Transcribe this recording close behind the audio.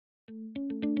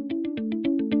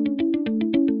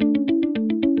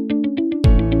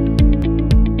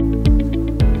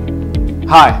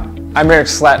Hi, I'm Eric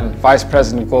Slatten, Vice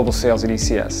President of Global Sales at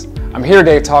ECS. I'm here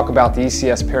today to talk about the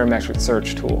ECS Parametric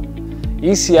Search tool.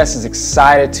 ECS is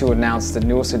excited to announce the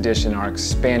newest addition in our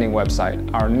expanding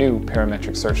website, our new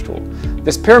Parametric Search tool.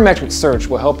 This Parametric Search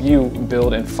will help you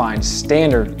build and find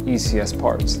standard ECS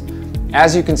parts.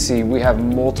 As you can see, we have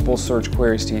multiple search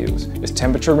queries to use. Is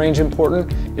temperature range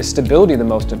important? Is stability the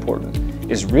most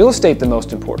important? Is real estate the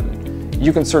most important?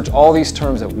 You can search all these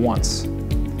terms at once.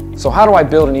 So how do I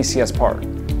build an ECS part?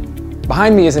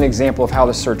 Behind me is an example of how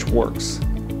the search works.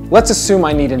 Let's assume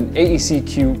I need an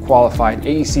AEC-Q qualified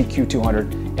AEC-Q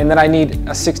 200 and that I need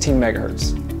a 16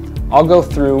 megahertz. I'll go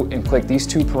through and click these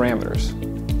two parameters.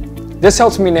 This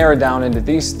helps me narrow down into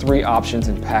these three options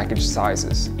and package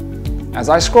sizes. As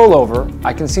I scroll over,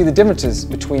 I can see the differences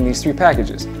between these three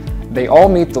packages. They all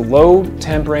meet the load,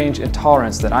 temp range, and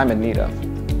tolerance that I'm in need of.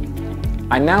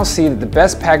 I now see that the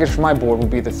best package for my board will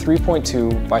be the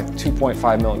 3.2 by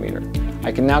 2.5 millimeter.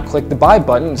 I can now click the buy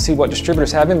button and see what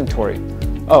distributors have inventory.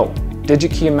 Oh,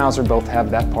 Digi-Key and Mouser both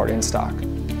have that part in stock.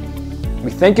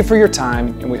 We thank you for your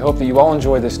time and we hope that you all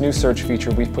enjoy this new search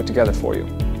feature we've put together for you.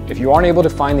 If you aren't able to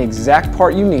find the exact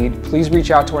part you need, please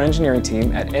reach out to our engineering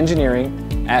team at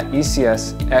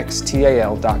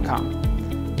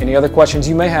engineering@ecsxtal.com. Any other questions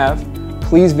you may have,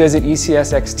 please visit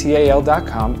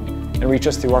ecsxtal.com and reach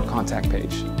us through our contact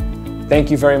page.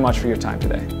 Thank you very much for your time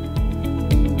today.